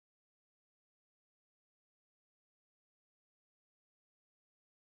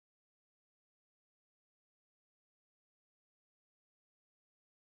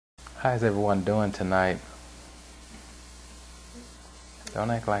How's everyone doing tonight?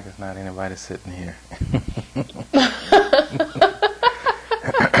 Don't act like it's not anybody sitting here.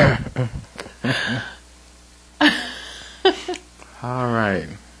 All right.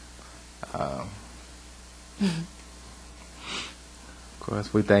 Of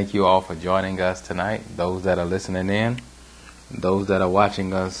course, we thank you all for joining us tonight. Those that are listening in, those that are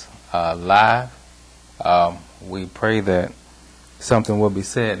watching us live. We pray that something will be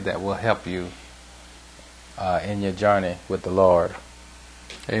said that will help you in your journey with the Lord.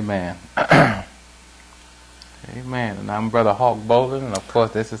 Amen. Amen. And I'm Brother Hawk Bolden, and of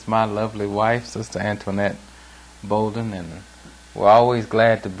course this is my lovely wife, Sister Antoinette Bolden, and we're always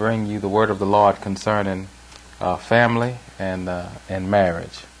glad to bring you the word of the Lord concerning family and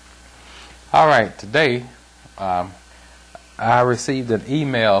marriage. All right, today I received an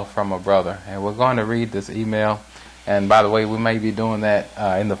email from a brother, and we're going to read this email. And by the way, we may be doing that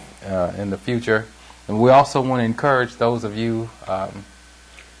in the future. And we also want to encourage those of you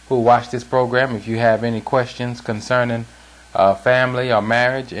who watch this program, if you have any questions concerning family or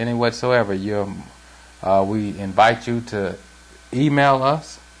marriage, any whatsoever, we invite you to email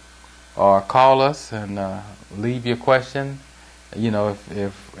us or call us and leave your question. You know,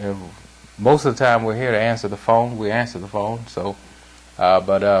 if most of the time we're here to answer the phone, we answer the phone. So,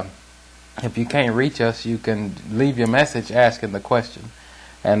 but if you can't reach us, you can leave your message asking the question,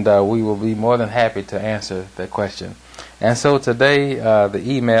 and we will be more than happy to answer that question. And so today, the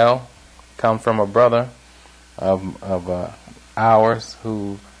email comes from a brother of ours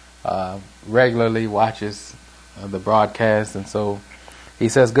who regularly watches the broadcast, and so he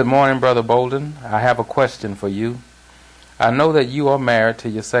says, "Good morning, Brother Bolden. I have a question for you. I know that you are married to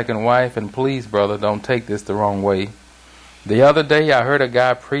your second wife, and please, brother, don't take this the wrong way. The other day I heard a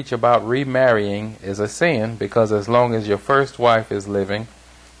guy preach about remarrying is a sin because as long as your first wife is living,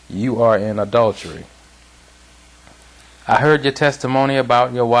 you are in adultery. I heard your testimony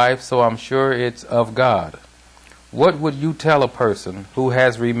about your wife, so I'm sure it's of God. What would you tell a person who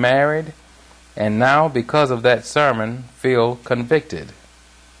has remarried and now, because of that sermon, feel convicted?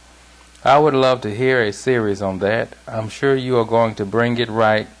 I would love to hear a series on that. I'm sure you are going to bring it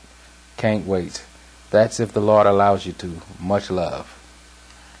right. Can't wait. That's if the Lord allows you to. Much love."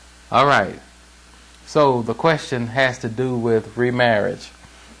 All right. So the question has to do with remarriage.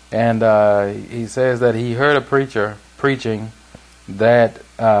 And he says that he heard a preacher preaching that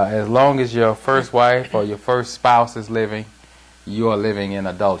as long as your first wife or your first spouse is living, you are living in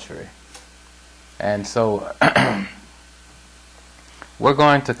adultery. And so we're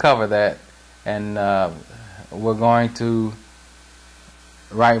going to cover that, and we're going to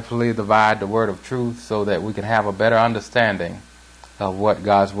rightfully divide the word of truth so that we can have a better understanding of what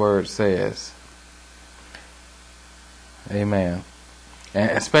God's word says. Amen.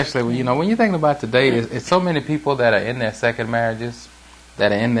 And especially when you're thinking about today, it's so many people that are in their second marriages,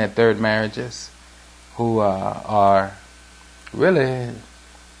 that are in their third marriages, who are really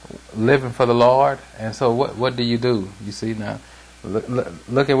living for the Lord. And so what do? You see now,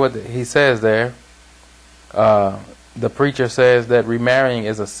 look at what he says there. The preacher says that remarrying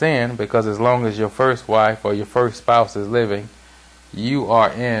is a sin because as long as your first wife or your first spouse is living, you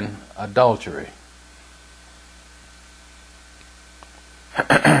are in adultery.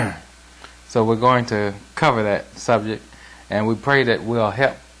 So we're going to cover that subject, and we pray that we'll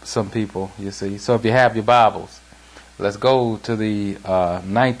help some people, you see. So if you have your Bibles, let's go to the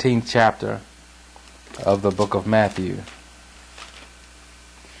 19th chapter of the book of Matthew.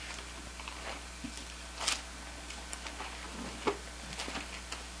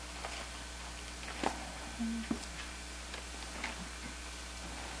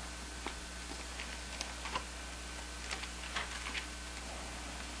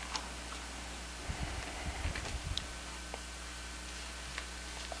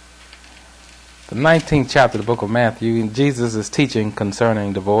 The 19th chapter of the book of Matthew, Jesus is teaching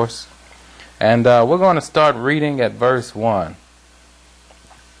concerning divorce. And we're going to start reading at verse 1.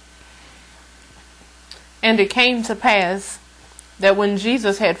 "And it came to pass that when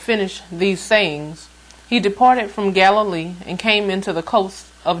Jesus had finished these sayings, he departed from Galilee and came into the coast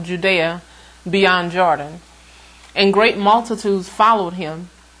of Judea beyond Jordan. And great multitudes followed him,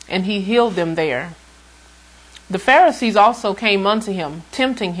 and he healed them there. The Pharisees also came unto him,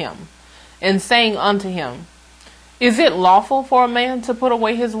 tempting him, and saying unto him, Is it lawful for a man to put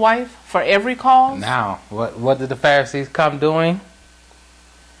away his wife for every cause? Now, what did the Pharisees come doing?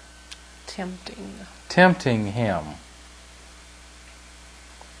 Tempting him.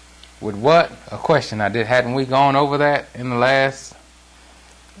 With what? A question. Hadn't we gone over that in the last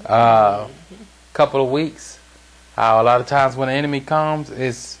couple of weeks? How a lot of times when the enemy comes,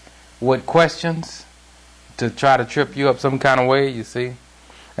 it's with questions to try to trip you up some kind of way, you see.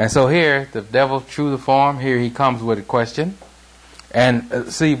 And so here, the devil, true to form, here he comes with a question.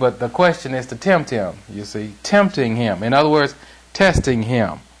 And see, but the question is to tempt him, you see, tempting him. In other words, testing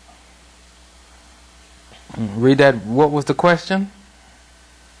him. Read that. What was the question?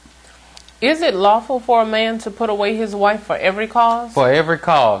 Is it lawful for a man to put away his wife for every cause? For every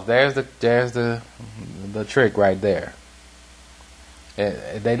cause. There's the trick right there.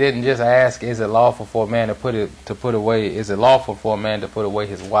 They didn't just ask, is it lawful for a man to put away? Is it lawful for a man to put away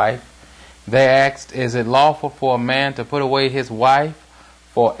his wife? They asked, is it lawful for a man to put away his wife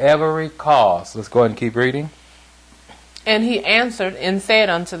for every cause? Let's go ahead and keep reading. And he answered and said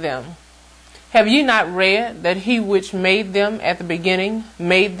unto them, have ye not read that he which made them at the beginning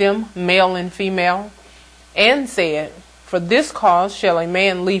made them male and female, and said, for this cause shall a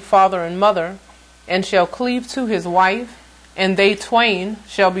man leave father and mother, and shall cleave to his wife, and they twain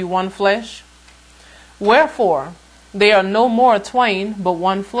shall be one flesh? Wherefore they are no more twain, but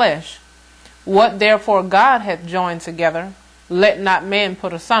one flesh. What therefore God hath joined together, let not man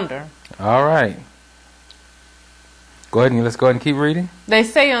put asunder. All right. Let's go ahead and keep reading. They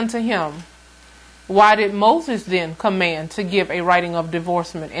say unto him, why did Moses then command to give a writing of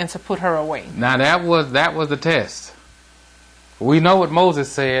divorcement and to put her away? Now that was the test. We know what Moses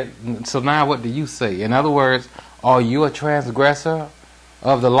said, so now what do you say? In other words, are you a transgressor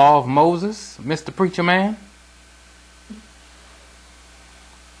of the law of Moses, Mr. Preacher Man?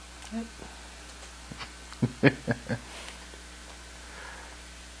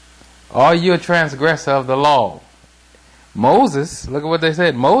 Are you a transgressor of the law? Moses, look at what they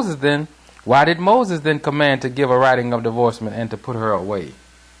said. Why did Moses then command to give a writing of divorcement and to put her away?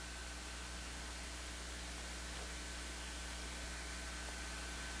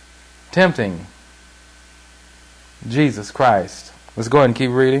 Tempting Jesus Christ. Let's go ahead and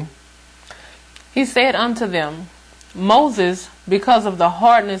keep reading. He said unto them, Moses, because of the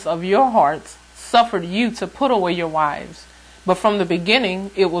hardness of your hearts, suffered you to put away your wives. But from the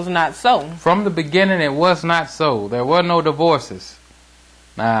beginning it was not so. From the beginning it was not so. There were no divorces.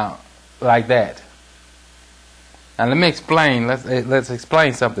 Now, like that. Now let me explain. Let's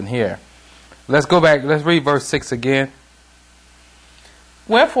explain something here. Let's go back. Let's read verse 6 again.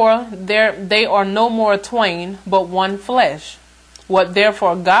 Wherefore they are no more twain, but one flesh. What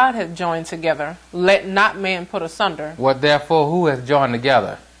therefore God hath joined together, let not man put asunder. What therefore who hath joined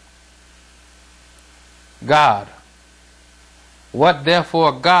together? God. What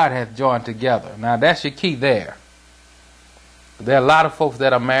therefore God hath joined together. Now that's your key there. There are a lot of folks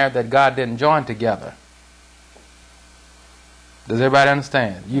that are married that God didn't join together. Does everybody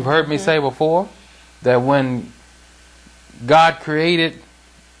understand? You've heard me say before that when God created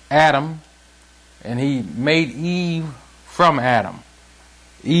Adam and he made Eve from Adam,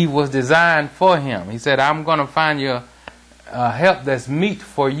 Eve was designed for him. He said, I'm going to find you a help that's meet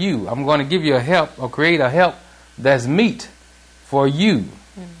for you. I'm going to give you a help or create a help that's meet for you.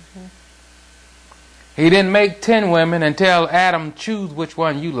 He didn't make 10 women and tell Adam, choose which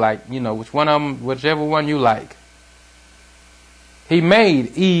one you like, which one of them, whichever one you like. He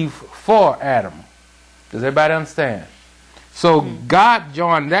made Eve for Adam. Does everybody understand? So God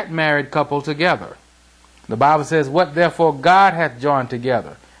joined that married couple together. The Bible says, what therefore God hath joined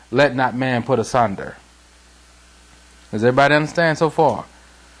together, let not man put asunder. Does everybody understand so far?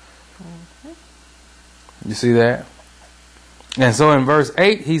 You see that? And so in verse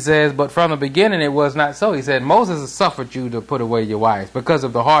 8 he says, but from the beginning it was not so. He said, Moses has suffered you to put away your wives because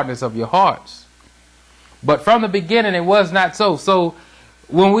of the hardness of your hearts. But from the beginning it was not so. So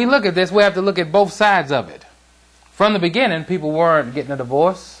when we look at this, we have to look at both sides of it. From the beginning, people weren't getting a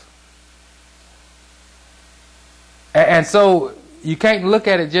divorce. And so you can't look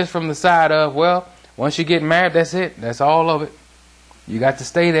at it just from the side of, well, once you get married, that's it. That's all of it. You got to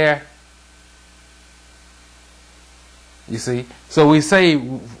stay there. You see? So we say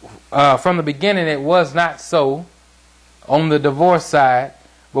from the beginning it was not so on the divorce side,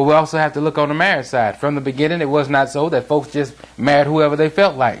 but we also have to look on the marriage side. From the beginning it was not so that folks just married whoever they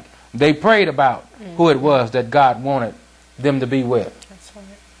felt like. They prayed about who it was that God wanted them to be with. That's right.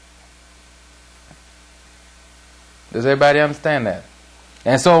 Does everybody understand that?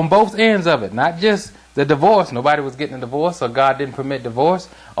 And so on both ends of it, not just the divorce, nobody was getting a divorce, so God didn't permit divorce.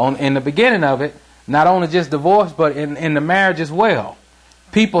 In the beginning of it, not only just divorce, but in the marriage as well.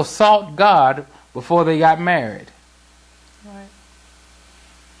 People sought God before they got married. Right.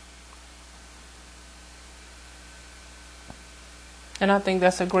 And I think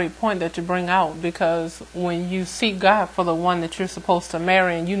that's a great point that you bring out, because when you seek God for the one that you're supposed to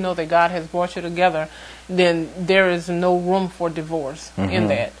marry and you know that God has brought you together, then there is no room for divorce in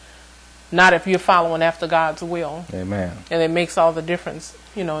that. not if you're following after God's will. Amen. And it makes all the difference,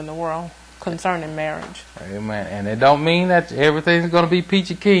 in the world concerning marriage. Amen. And it don't mean that everything's going to be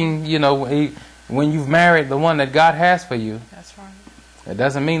peachy keen, when you've married the one that God has for you. That's right. It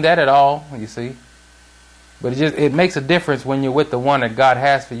doesn't mean that at all, you see. But it makes a difference when you're with the one that God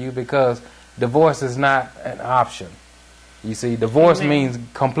has for you, because divorce is not an option. You see, divorce Amen. means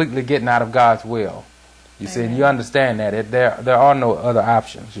completely getting out of God's will. You see, and Amen. you understand that. There are no other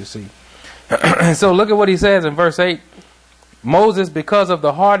options, you see. So look at what he says in verse 8. Moses, because of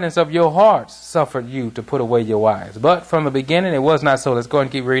the hardness of your hearts, suffered you to put away your wives. But from the beginning it was not so. Let's go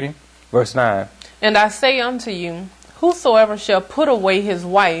and keep reading. Verse 9. And I say unto you, whosoever shall put away his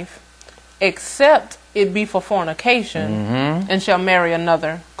wife, except it be for fornication, and shall marry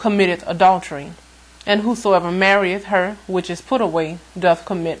another, committeth adultery. And whosoever marrieth her which is put away doth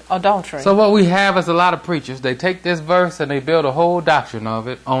commit adultery. So what we have is a lot of preachers. They take this verse and they build a whole doctrine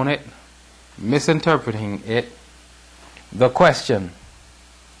on it, misinterpreting it. The question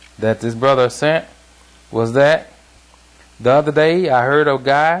that this brother sent was that the other day I heard a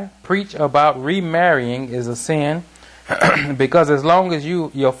guy preach about remarrying is a sin because as long as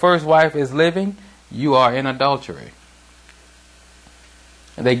your first wife is living, you are in adultery.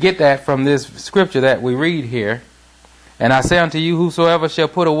 And they get that from this scripture that we read here. And I say unto you, whosoever shall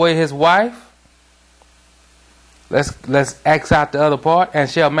put away his wife, let's X out the other part, and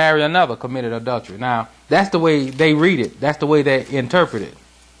shall marry another, committed adultery. Now, that's the way they read it. That's the way they interpret it.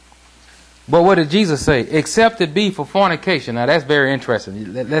 But what did Jesus say? Except it be for fornication. Now, that's very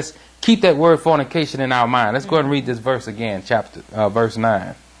interesting. Let's keep that word fornication in our mind. Let's go ahead and read this verse again, verse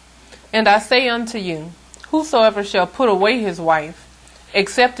 9. And I say unto you, whosoever shall put away his wife,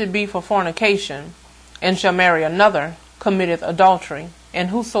 except it be for fornication, and shall marry another, committeth adultery. And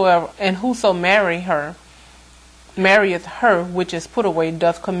whoso marrieth her which is put away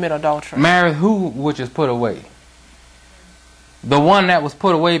doth commit adultery. Marry who which is put away? The one that was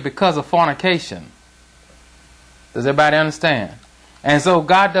put away because of fornication. Does everybody understand? And so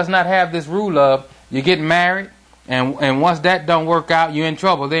God does not have this rule of you get married, and once that don't work out, you're in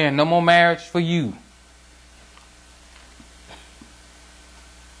trouble then. No more marriage for you.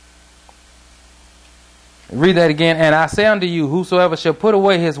 Read that again. And I say unto you, whosoever shall put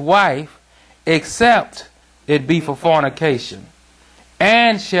away his wife, except it be for fornication,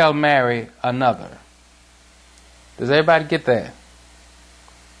 and shall marry another. Does everybody get that?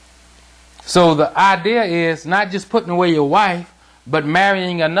 So the idea is not just putting away your wife, but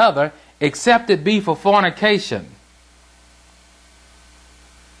marrying another, except it be for fornication.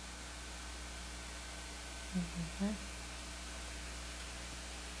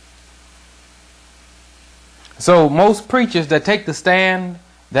 So most preachers that take the stand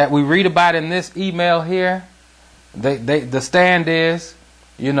that we read about in this email here, the stand is,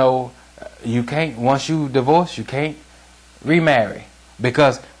 you can't, once you divorce, you can't remarry.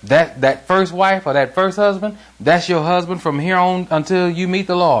 Because that first wife or that first husband, that's your husband from here on until you meet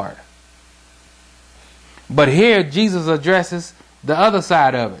the Lord. But here Jesus addresses the other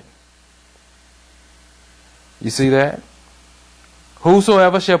side of it. You see that?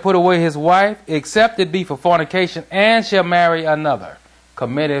 Whosoever shall put away his wife, except it be for fornication, and shall marry another,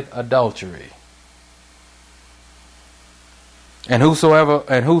 committeth adultery. And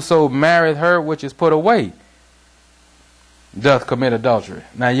whoso marrieth her which is put away, doth commit adultery.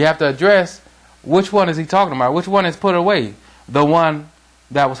 Now you have to address which one is he talking about. Which one is put away? The one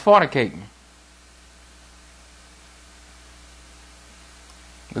that was fornicating.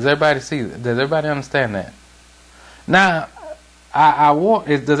 Does everybody see that? Does everybody understand that? Now,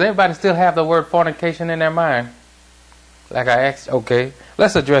 does everybody still have the word fornication in their mind? Like I asked, okay.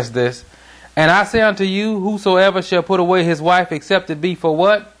 Let's address this. And I say unto you, whosoever shall put away his wife, except it be for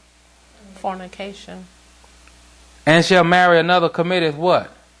what? Fornication. And shall marry another, committeth what?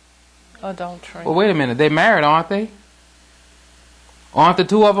 Adultery. Well, wait a minute. They married, aren't they? Aren't the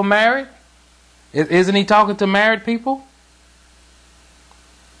two of them married? Isn't he talking to married people?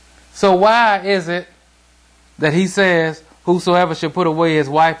 So why is it that he says, whosoever shall put away his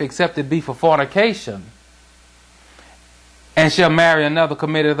wife, except it be for fornication, and shall marry another,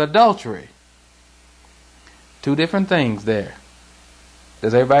 committeth adultery? Two different things there.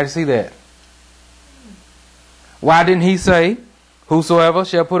 Does everybody see that? Why didn't he say, whosoever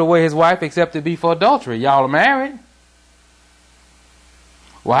shall put away his wife, except it be for adultery? Y'all are married.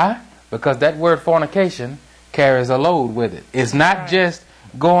 Why? Because that word fornication carries a load with it. It's not just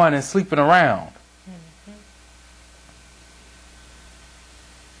going and sleeping around.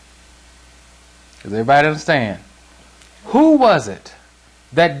 Does everybody understand? Who was it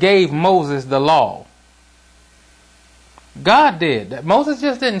that gave Moses the law? God did. Moses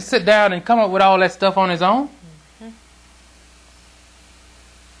just didn't sit down and come up with all that stuff on his own.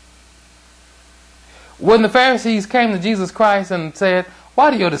 When the Pharisees came to Jesus Christ and said, "Why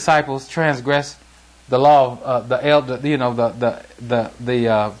do your disciples transgress the law of the elder?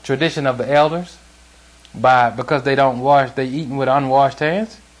 The tradition of the elders, because they don't wash, they eating with unwashed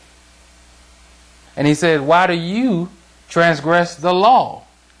hands?" And he said, "Why do you transgress the law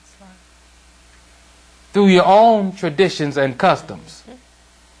through your own traditions and customs?"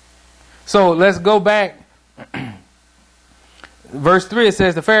 So let's go back. Verse 3, it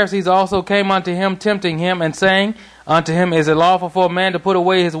says, "The Pharisees also came unto him, tempting him, and saying unto him, Is it lawful for a man to put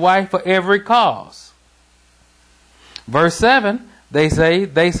away his wife for every cause?" Verse 7, they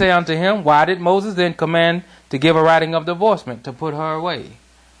say unto him, "Why did Moses then command to give a writing of divorcement, to put her away?"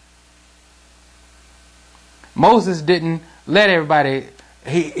 Moses didn't let everybody,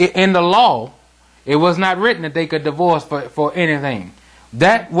 in the law, it was not written that they could divorce for anything.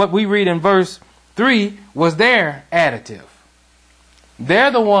 That, what we read in verse 3, was their additive.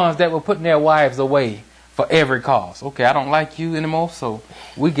 They're the ones that were putting their wives away for every cause. Okay, I don't like you anymore, so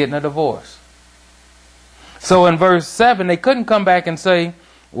we're getting a divorce. So in verse 7, they couldn't come back and say,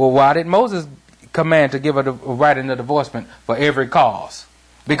 "Well, why did Moses command to give a writing of divorcement for every cause?"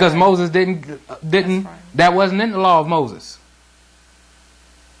 Because Moses didn't. That wasn't in the law of Moses.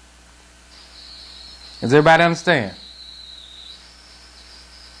 Does everybody understand?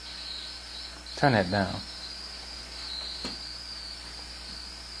 Turn that down.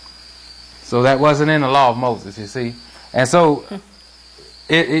 So that wasn't in the law of Moses, you see. And so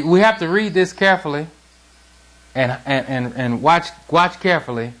we have to read this carefully and watch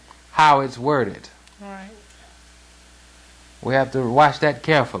carefully how it's worded. Right. We have to watch that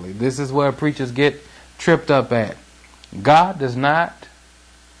carefully. This is where preachers get tripped up at. God does not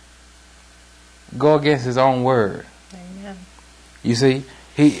go against his own word. Amen. You see,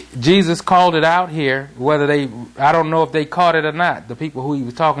 Jesus called it out here, I don't know if they caught it or not, the people who he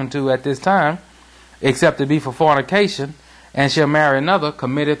was talking to at this time, except it be for fornication, and shall marry another,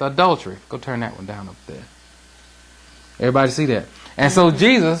 committeth adultery. Go turn that one down up there. Everybody see that? And so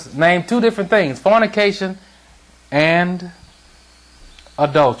Jesus named two different things, fornication and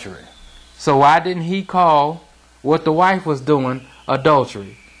adultery. So why didn't he call what the wife was doing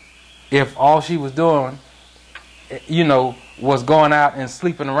adultery? If all she was doing, was going out and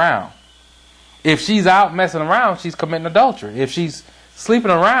sleeping around. If she's out messing around, she's committing adultery. If she's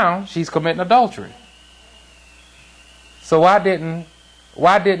sleeping around, she's committing adultery. So why didn't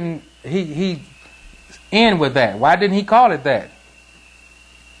he end with that? Why didn't he call it that?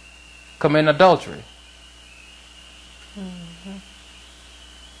 Committing adultery. Mm-hmm.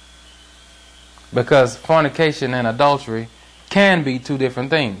 Because fornication and adultery can be two different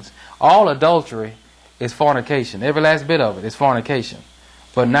things. All adultery is fornication. Every last bit of it is fornication.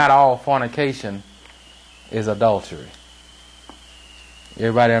 But not all fornication is adultery.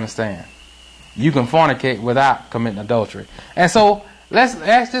 Everybody understand? You can fornicate without committing adultery. And so let's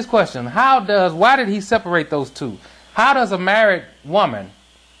ask this question. Why did he separate those two? How does a married woman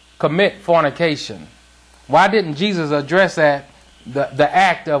commit fornication? Why didn't Jesus address that, the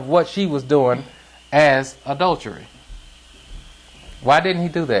act of what she was doing, as adultery? Why didn't he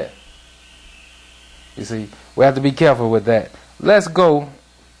do that? You see, we have to be careful with that. Let's go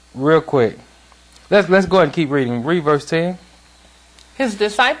real quick. Let's go ahead and keep reading. Read verse 10. His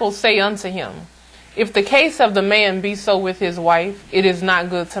disciples say unto him, If the case of the man be so with his wife, it is not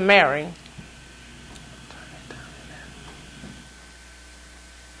good to marry.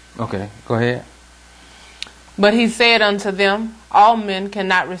 Okay, go ahead. But he said unto them, All men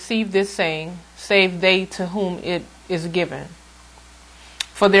cannot receive this saying, save they to whom it is given.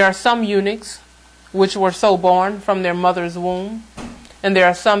 For there are some eunuchs which were so born from their mother's womb, and there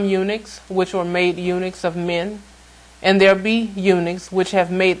are some eunuchs which were made eunuchs of men, and there be eunuchs which have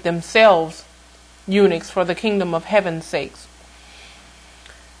made themselves eunuchs for the kingdom of heaven's sakes.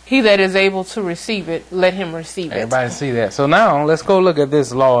 He that is able to receive it, let him receive it. Everybody see that. So now let's go look at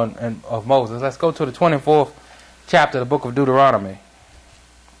this law of Moses. Let's go to the 24th chapter of the book of Deuteronomy.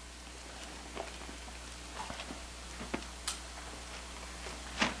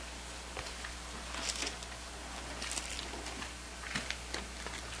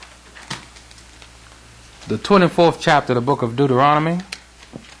 The 24th chapter of the book of Deuteronomy.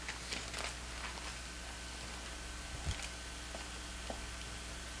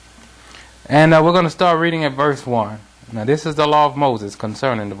 And we're going to start reading at verse 1. Now this is the law of Moses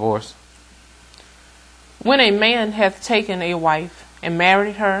concerning divorce. When a man hath taken a wife and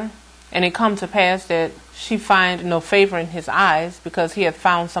married her, and it come to pass that she find no favor in his eyes, because he hath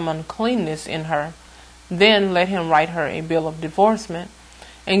found some uncleanness in her, Then let him write her a bill of divorcement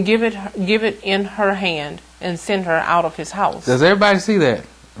and give it in her hand and send her out of his house. Does everybody see that?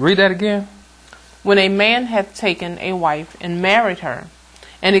 Read that again. When a man hath taken a wife and married her,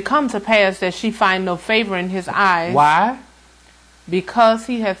 and it come to pass that she find no favor in his eyes. Why? Because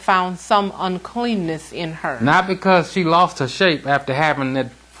he hath found some uncleanness in her. Not because she lost her shape after having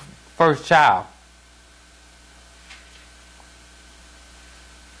that first child.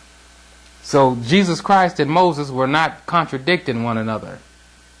 So Jesus Christ and Moses were not contradicting one another.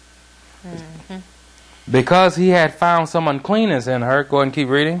 Mm-hmm. Because he had found some uncleanness in her. Go ahead and keep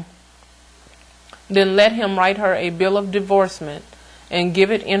reading. Then let him write her a bill of divorcement and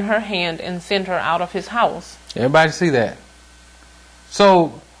give it in her hand and send her out of his house. Everybody see that?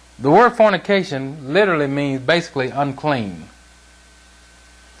 So the word fornication literally means basically unclean.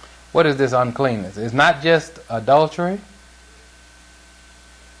 What is this uncleanness? It's not just adultery.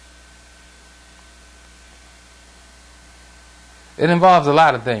 It involves a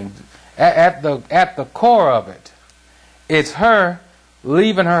lot of things. At the core of it, it's her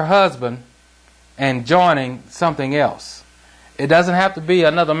leaving her husband and joining something else. It doesn't have to be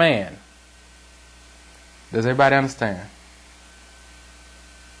another man. Does everybody understand?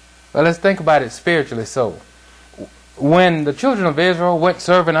 Well, let's think about it spiritually. So, when the children of Israel went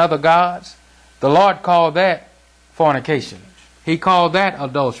serving other gods, the Lord called that fornication. He called that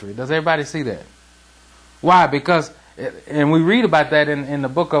adultery. Does everybody see that? Why? Because, and we read about that in the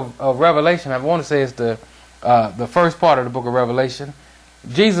book of Revelation. I want to say it's the first part of the book of Revelation.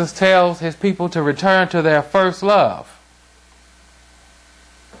 Jesus tells his people to return to their first love.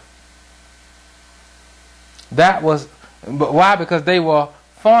 That was, but why? Because they were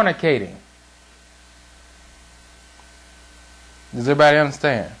fornicating. Does everybody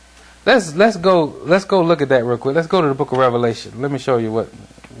understand? Let's go look at that real quick. Let's go to the book of Revelation. Let me show you what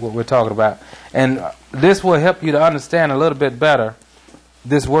we're talking about. And this will help you to understand a little bit better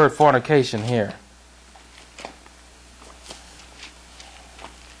this word fornication here.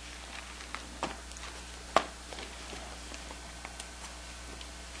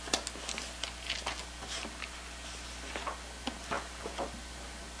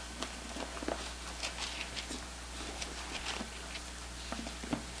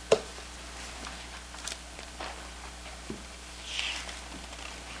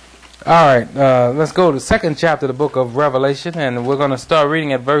 All right, let's go to the second chapter of the book of Revelation, and we're going to start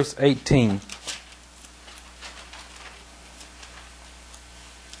reading at verse 18.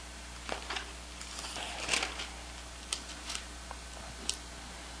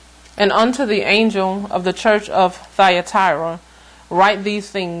 And unto the angel of the church of Thyatira write these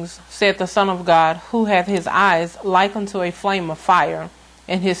things, saith the Son of God, who hath his eyes like unto a flame of fire,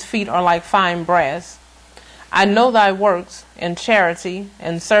 and his feet are like fine brass. I know thy works, and charity,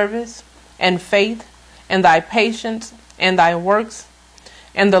 and service, and faith, and thy patience, and thy works,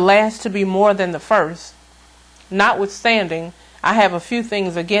 and the last to be more than the first. Notwithstanding, I have a few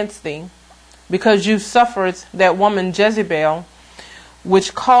things against thee, because you suffered that woman Jezebel,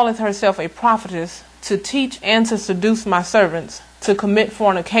 which calleth herself a prophetess, to teach and to seduce my servants, to commit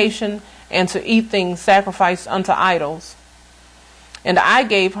fornication, and to eat things sacrificed unto idols. And I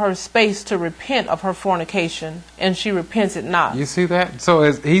gave her space to repent of her fornication, and she repented not. You see that? So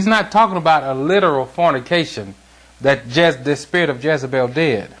he's not talking about a literal fornication that the spirit of Jezebel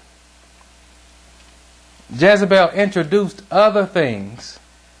did. Jezebel introduced other things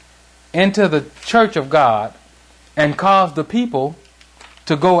into the church of God and caused the people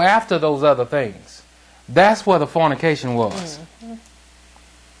to go after those other things. That's where the fornication was. Mm-hmm.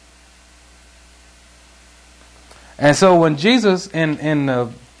 And so when Jesus in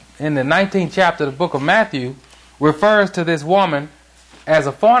the 19th chapter of the book of Matthew refers to this woman as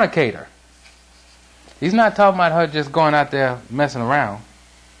a fornicator, he's not talking about her just going out there messing around,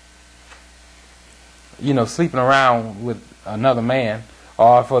 sleeping around with another man,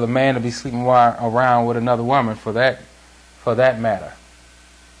 or for the man to be sleeping around with another woman for that matter.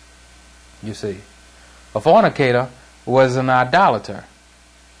 You see, a fornicator was an idolater,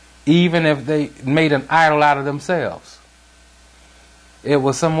 even if they made an idol out of themselves. It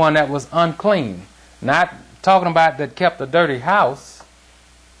was someone that was unclean. Not talking about that kept a dirty house.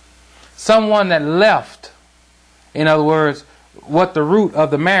 Someone that left, in other words, what the root of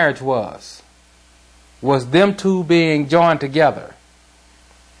the marriage was them two being joined together.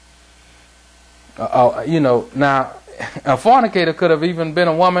 Now, a fornicator could have even been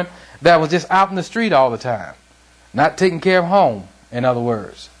a woman that was just out in the street all the time, not taking care of home, in other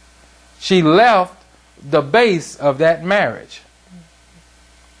words. She left the base of that marriage.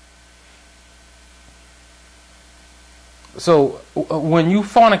 So when you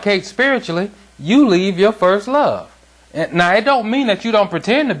fornicate spiritually, you leave your first love. And now, it don't mean that you don't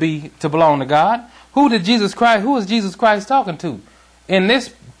pretend to belong to God. Who is Jesus Christ talking to? In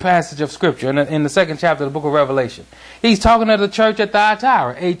this passage of Scripture, in the second chapter of the book of Revelation, he's talking to the church at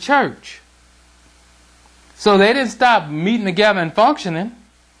Thyatira, a church. So they didn't stop meeting together and functioning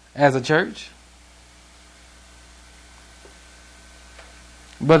as a church.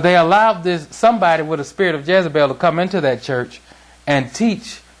 But they allowed somebody with a spirit of Jezebel to come into that church and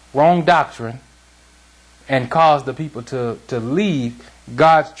teach wrong doctrine and cause the people to leave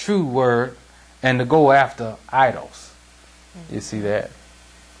God's true word and to go after idols. You see that?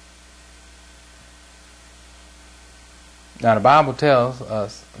 Now the Bible tells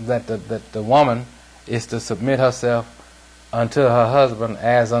us that the woman is to submit herself unto her husband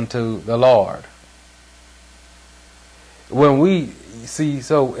as unto the Lord. When we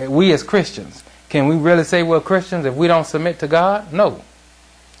as Christians, can we really say we're Christians if we don't submit to God? No.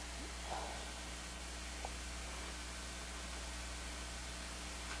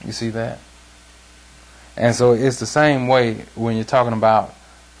 You see that? And so it's the same way when you're talking about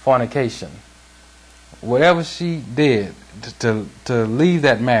fornication. Whatever she did to leave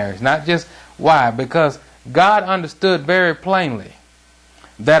that marriage, not just why, because God understood very plainly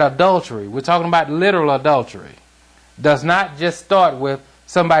that adultery, we're talking about literal adultery, does not just start with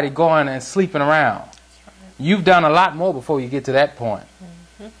somebody going and sleeping around. You've done a lot more before you get to that point.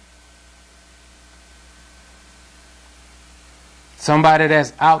 Somebody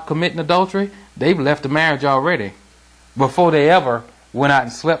that's out committing adultery, they've left the marriage already before they ever went out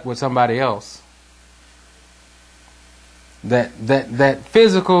and slept with somebody else. That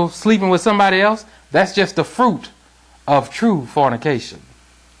physical sleeping with somebody else, that's just the fruit of true fornication,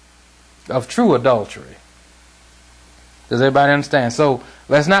 of true adultery. Does everybody understand? So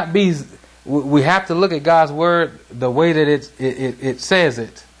let's not be. We have to look at God's word the way that it says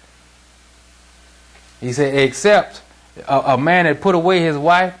it. He said, except a man had put away his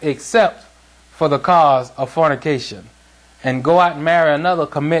wife, except for the cause of fornication, and go out and marry another,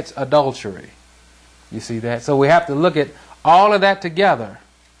 commits adultery. You see that? So we have to look at all of that together,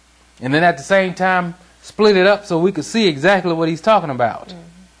 and then at the same time split it up so we could see exactly what he's talking about. Mm-hmm.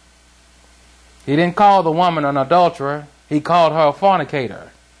 He didn't call the woman an adulterer. He called her a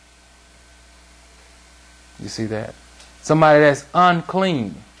fornicator. You see that? Somebody that's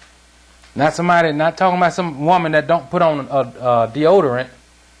unclean. Not talking about some woman that don't put on a deodorant.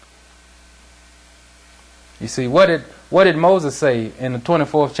 You see, what did Moses say in the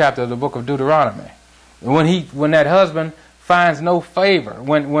 24th chapter of the book of Deuteronomy? When that husband finds no favor,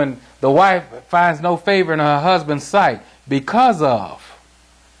 when the wife finds no favor in her husband's sight because of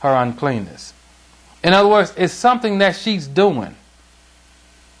her uncleanness. In other words, it's something that she's doing.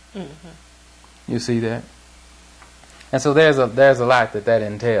 Mm-hmm. You see that? And so there's a lot that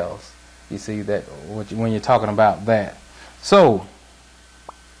entails. You see that when you're talking about that. So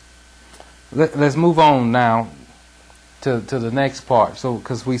let's move on now to the next part. So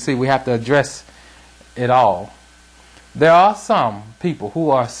because we have to address it all. There are some people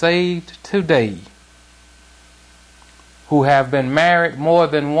who are saved today who have been married more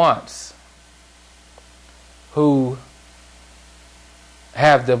than once, who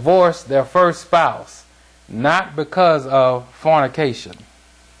have divorced their first spouse, not because of fornication,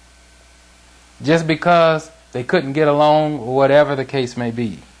 just because they couldn't get along, or whatever the case may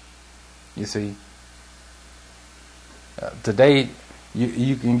be. You see, today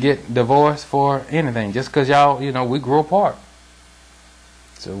you can get divorced for anything, just because y'all, we grew apart.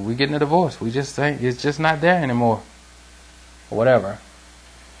 So we getting a divorce. We just think it's just not there anymore, or whatever.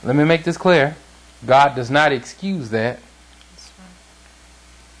 Let me make this clear. God does not excuse that.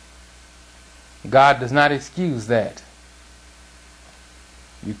 God does not excuse that.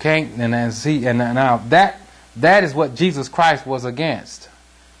 You can't, and now that is what Jesus Christ was against.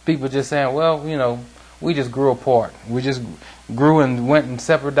 People just saying, well, we just grew apart. We just grew and went in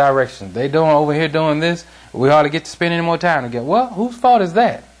separate directions. They over here doing this. We hardly get to spend any more time together. Well, whose fault is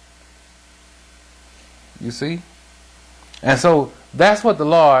that? You see? And so that's what the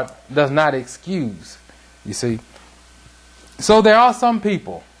Lord does not excuse. You see? So there are some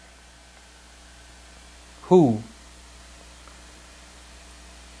people who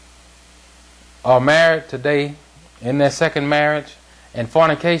are married today in their second marriage, and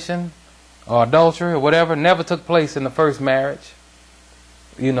fornication or adultery or whatever never took place in the first marriage,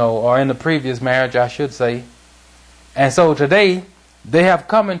 or in the previous marriage, I should say. And so today they have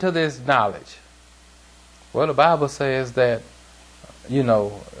come into this knowledge. Well, the Bible says that,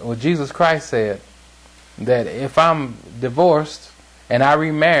 Jesus Christ said that if I'm divorced and I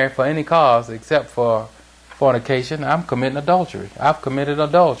remarry for any cause except for fornication, I'm committing adultery. I've committed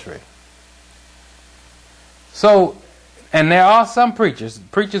adultery. So, and there are some preachers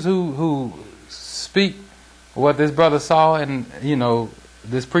who speak what this brother saw, and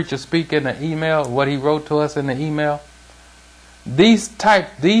this preacher speak in the email, what he wrote to us in the email. These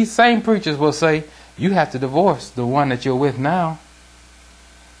same preachers will say, you have to divorce the one that you're with now,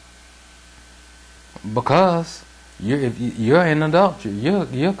 because if you're in adultery,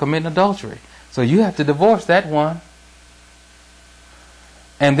 you're committing adultery. So you have to divorce that one,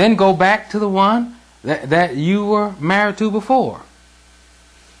 and then go back to the one that you were married to before.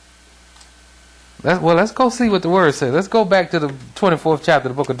 Let's go see what the word says. Let's go back to the 24th chapter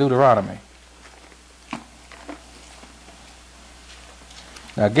of the book of Deuteronomy.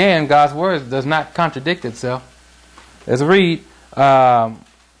 Again, God's word does not contradict itself. Let's read. Let's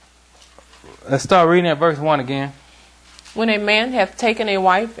start reading at verse 1 again. When a man hath taken a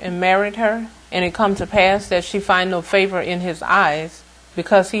wife and married her, and it come to pass that she find no favor in his eyes,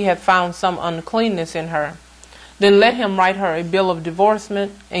 because he hath found some uncleanness in her, then let him write her a bill of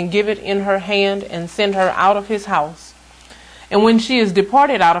divorcement, and give it in her hand, and send her out of his house. And when she is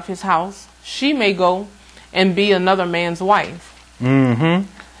departed out of his house, she may go and be another man's wife. Mm-hmm.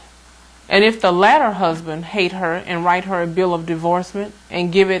 And if the latter husband hate her, and write her a bill of divorcement,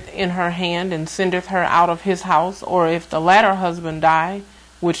 and give it in her hand, and sendeth her out of his house, or if the latter husband die,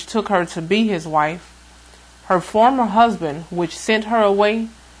 which took her to be his wife, her former husband, which sent her away,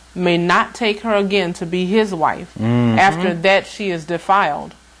 may not take her again to be his wife, after that she is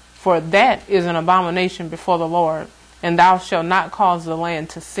defiled. For that is an abomination before the Lord, and thou shalt not cause the land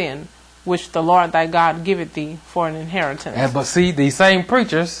to sin, which the Lord thy God giveth thee for an inheritance. But see, these same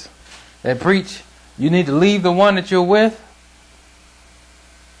preachers that preach, you need to leave the one that you're with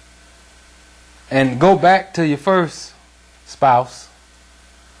and go back to your first spouse.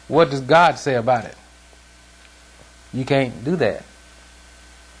 What does God say about it? You can't do that.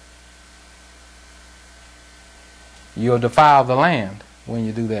 You'll defile the land when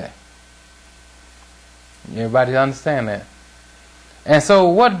you do that. Everybody understand that? And so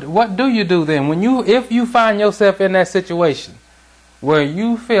what do you do then? If you find yourself in that situation where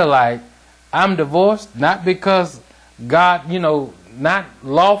you feel like, I'm divorced, not because God, not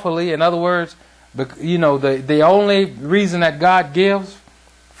lawfully, in other words, the only reason that God gives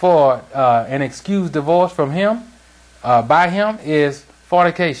for an excused divorce from him, by him, is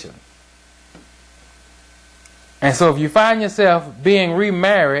fornication. And so if you find yourself being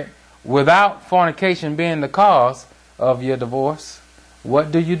remarried without fornication being the cause of your divorce,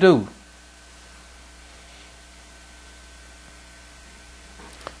 what do?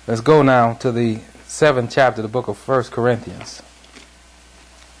 Let's go now to the 7th chapter of the book of 1 Corinthians.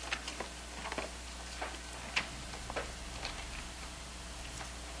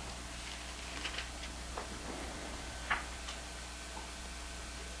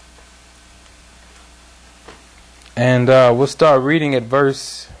 And we'll start reading at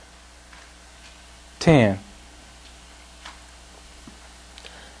verse 10.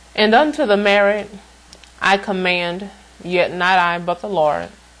 And unto the married I command, yet not I, but the Lord,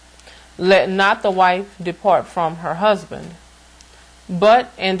 let not the wife depart from her husband.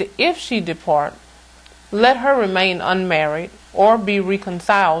 But, and if she depart, let her remain unmarried, or be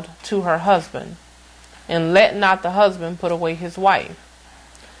reconciled to her husband. And let not the husband put away his wife.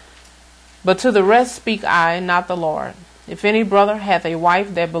 But to the rest speak I, not the Lord. If any brother hath a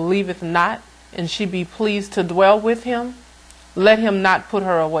wife that believeth not, and she be pleased to dwell with him, let him not put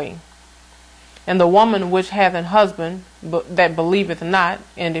her away. And the woman which hath an husband that believeth not,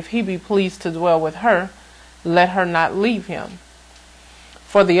 and if he be pleased to dwell with her, let her not leave him.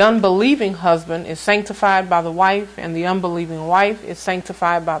 For the unbelieving husband is sanctified by the wife, and the unbelieving wife is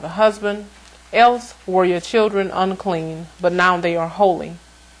sanctified by the husband. Else were your children unclean, but now they are holy.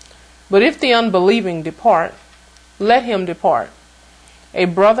 But if the unbelieving depart, let him depart. A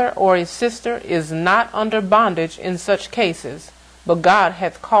brother or a sister is not under bondage in such cases, but God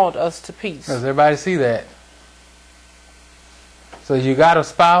hath called us to peace. Does everybody see that? So you got a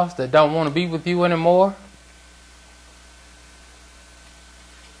spouse that don't want to be with you anymore?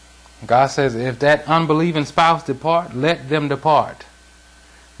 God says, if that unbelieving spouse depart, let them depart.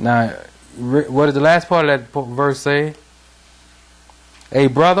 Now, what does the last part of that verse say? A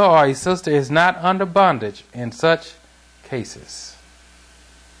brother or a sister is not under bondage in such cases.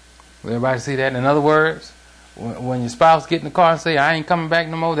 Will everybody see that? In other words, when your spouse get in the car and say, I ain't coming back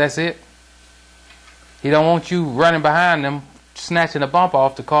no more, that's it. He don't want you running behind them, snatching a bumper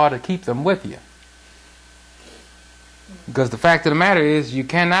off the car to keep them with you. Because the fact of the matter is, you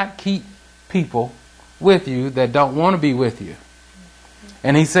cannot keep people with you that don't want to be with you.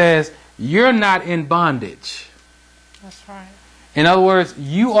 And he says, you're not in bondage. That's right. In other words,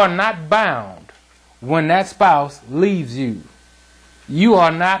 you are not bound when that spouse leaves you. You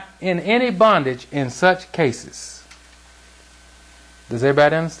are not in any bondage in such cases. Does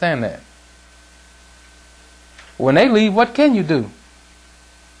everybody understand that? When they leave, what can you do?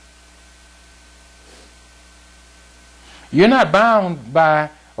 You're not bound by,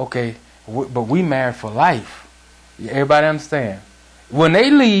 okay, but we married for life. Everybody understand? When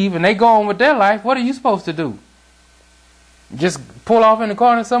they leave and they go on with their life, what are you supposed to do? Just pull off in the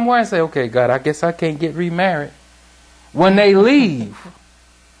corner somewhere and say, okay, God, I guess I can't get remarried. When they leave,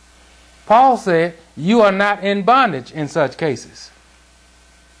 Paul said, you are not in bondage in such cases.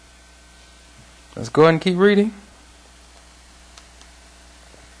 Let's go ahead and keep reading.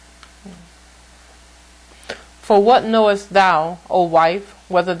 For what knowest thou, O wife,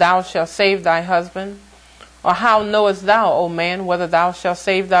 whether thou shalt save thy husband? Or how knowest thou, O man, whether thou shalt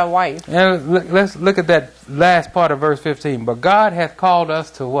save thy wife? And let's look at that last part of verse 15. But God hath called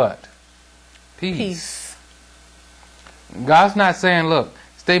us to what? Peace. God's not saying, look,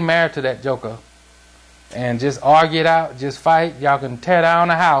 stay married to that joker and just argue it out, just fight. Y'all can tear down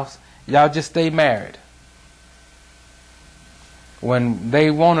the house. Y'all just stay married. When they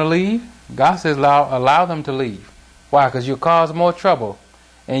want to leave, God says allow them to leave. Why? Because you cause more trouble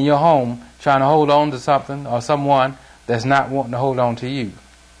in your home trying to hold on to something or someone that's not wanting to hold on to you.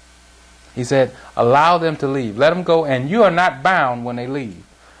 He said, allow them to leave. Let them go, and you are not bound when they leave.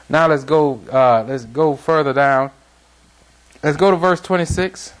 Now let's go further down. Let's go to verse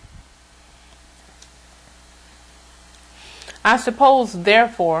 26. I suppose,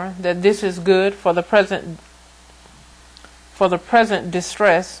 therefore, that this is good for the present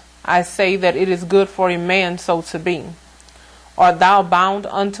distress. I say that it is good for a man so to be. Art thou bound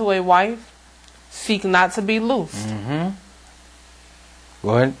unto a wife? Seek not to be loosed. Go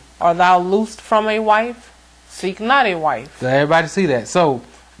ahead. Art thou loosed from a wife? Seek not a wife. So everybody see that. So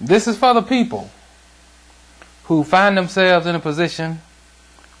this is for the people who find themselves in a position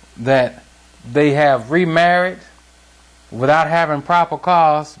that they have remarried without having proper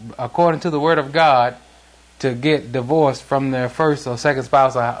cause, according to the Word of God, to get divorced from their first or second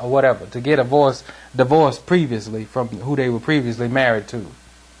spouse or whatever, to get divorced previously from who they were previously married to.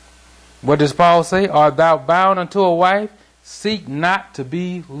 What does Paul say? Art thou bound unto a wife? Seek not to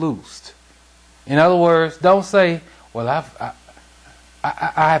be loosed. In other words, don't say, well, I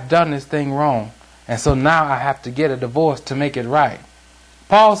have done this thing wrong, and so now I have to get a divorce to make it right.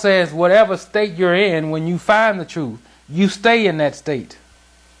 Paul says whatever state you're in, when you find the truth, you stay in that state.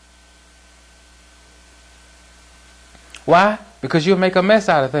 Why? Because you'll make a mess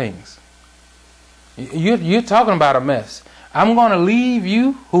out of things. You're talking about a mess. I'm going to leave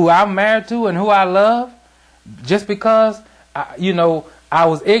you, who I'm married to and who I love, just because, I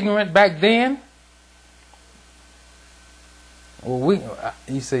was ignorant back then. Well,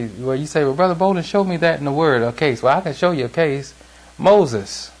 you say, well, Brother Bolden, show me that in the Word, a case. Well, I can show you a case.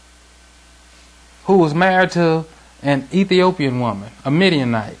 Moses, who was married to an Ethiopian woman, a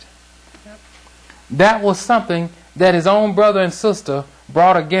Midianite. Yep. That was something that his own brother and sister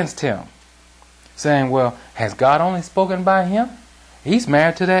brought against him, saying, well, has God only spoken by him? He's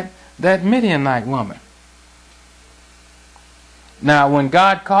married to that Midianite woman. Now, when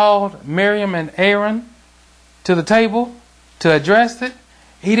God called Miriam and Aaron to the table to address it,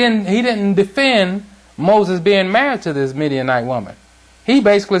 he didn't defend Moses being married to this Midianite woman. He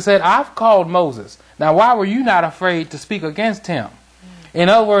basically said, I've called Moses. Now, why were you not afraid to speak against him? In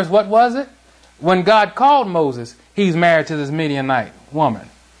other words, what was it? When God called Moses, he's married to this Midianite woman.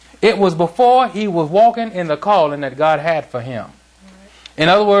 It was before he was walking in the calling that God had for him. In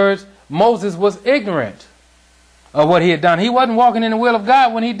other words, Moses was ignorant of what he had done. He wasn't walking in the will of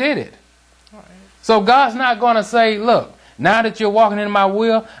God when he did it. So God's not going to say, look, now that you're walking in my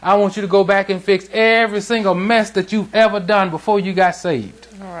will, I want you to go back and fix every single mess that you've ever done before you got saved.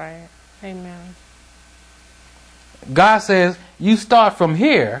 All right. Amen. God says, you start from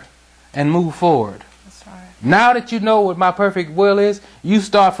here and move forward. That's right. Now that you know what my perfect will is, you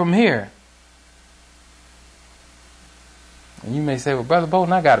start from here. And you may say, well, Brother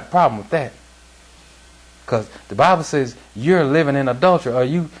Bolton, I got a problem with that. Because the Bible says you're living in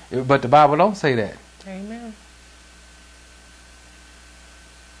adultery, but the Bible don't say that. Amen.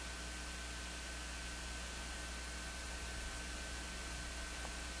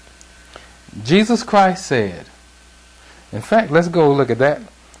 Jesus Christ said, in fact, let's go look at that.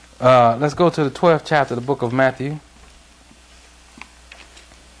 Let's go to the 12th chapter of the book of Matthew.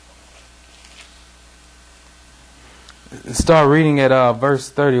 Start reading at verse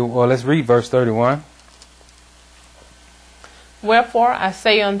 30, or let's read verse 31. Wherefore I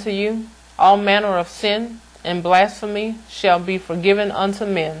say unto you, all manner of sin and blasphemy shall be forgiven unto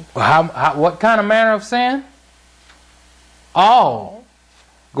men. What kind of manner of sin? All.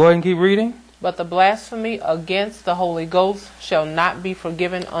 Go ahead and keep reading. But the blasphemy against the Holy Ghost shall not be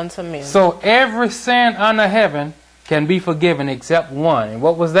forgiven unto men. So every sin under heaven can be forgiven except one. And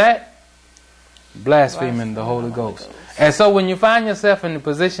what was that? Blaspheming the Holy Ghost. And so when you find yourself in the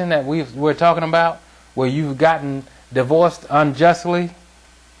position that we're talking about, where you've gotten divorced unjustly,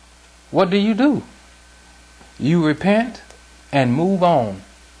 what do? You repent and move on.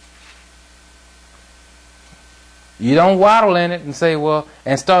 You don't waddle in it and say, well,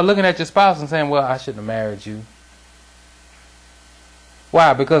 and start looking at your spouse and saying, well, I shouldn't have married you.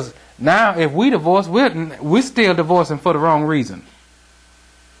 Why? Because now if we divorce, we're still divorcing for the wrong reason.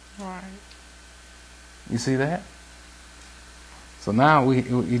 Right. You see that? So now we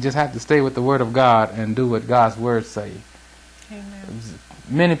just have to stay with the Word of God and do what God's Word say. Amen.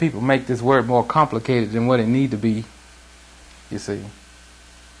 Many people make this word more complicated than what it need to be. You see.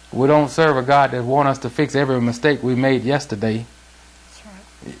 We don't serve a God that wants us to fix every mistake we made yesterday. That's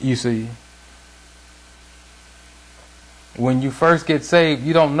right. You see. When you first get saved,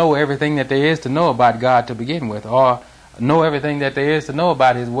 you don't know everything that there is to know about God to begin with, or know everything that there is to know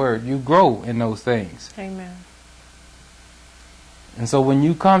about His Word. You grow in those things. Amen. And so when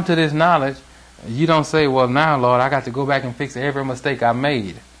you come to this knowledge, you don't say, well, now, Lord, I got to go back and fix every mistake I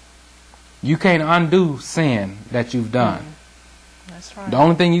made. You can't undo sin that you've done. That's right. The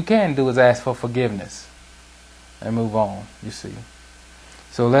only thing you can do is ask for forgiveness and move on, you see.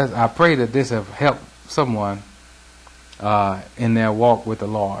 So I pray that this have helped someone in their walk with the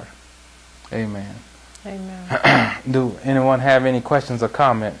Lord. Amen. Amen. Do anyone have any questions or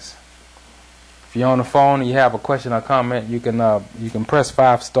comments? If you're on the phone and you have a question or comment, you can press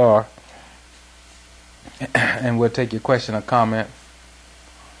 5* and we'll take your question or comment.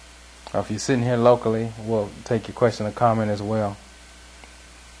 Or if you're sitting here locally, we'll take your question or comment as well.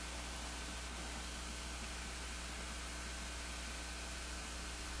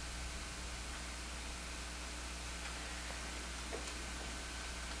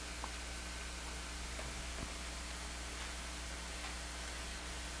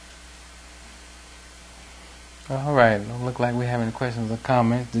 All right. Don't look like we have any questions or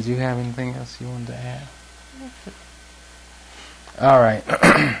comments. Did you have anything else you wanted to add? All right.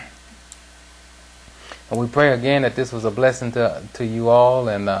 And we pray again that this was a blessing to you all,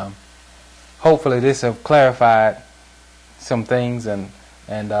 and hopefully this have clarified some things and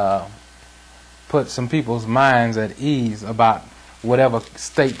put some people's minds at ease about whatever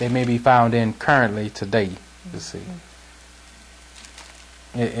state they may be found in currently today. You see,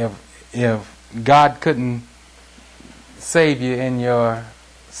 if God couldn't save you in your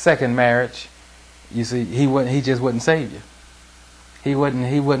second marriage, you see, He just wouldn't save you. He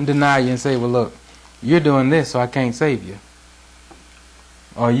wouldn't deny you and say, well, look, you're doing this, so I can't save you.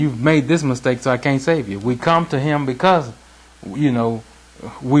 Or you've made this mistake, so I can't save you. We come to Him because,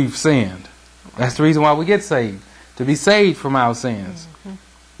 we've sinned. That's the reason why we get saved, to be saved from our sins. Mm-hmm.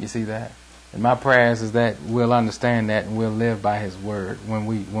 You see that? And my prayers is that we'll understand that and we'll live by His Word.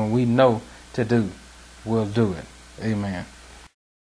 When we know to do, we'll do it. Amen.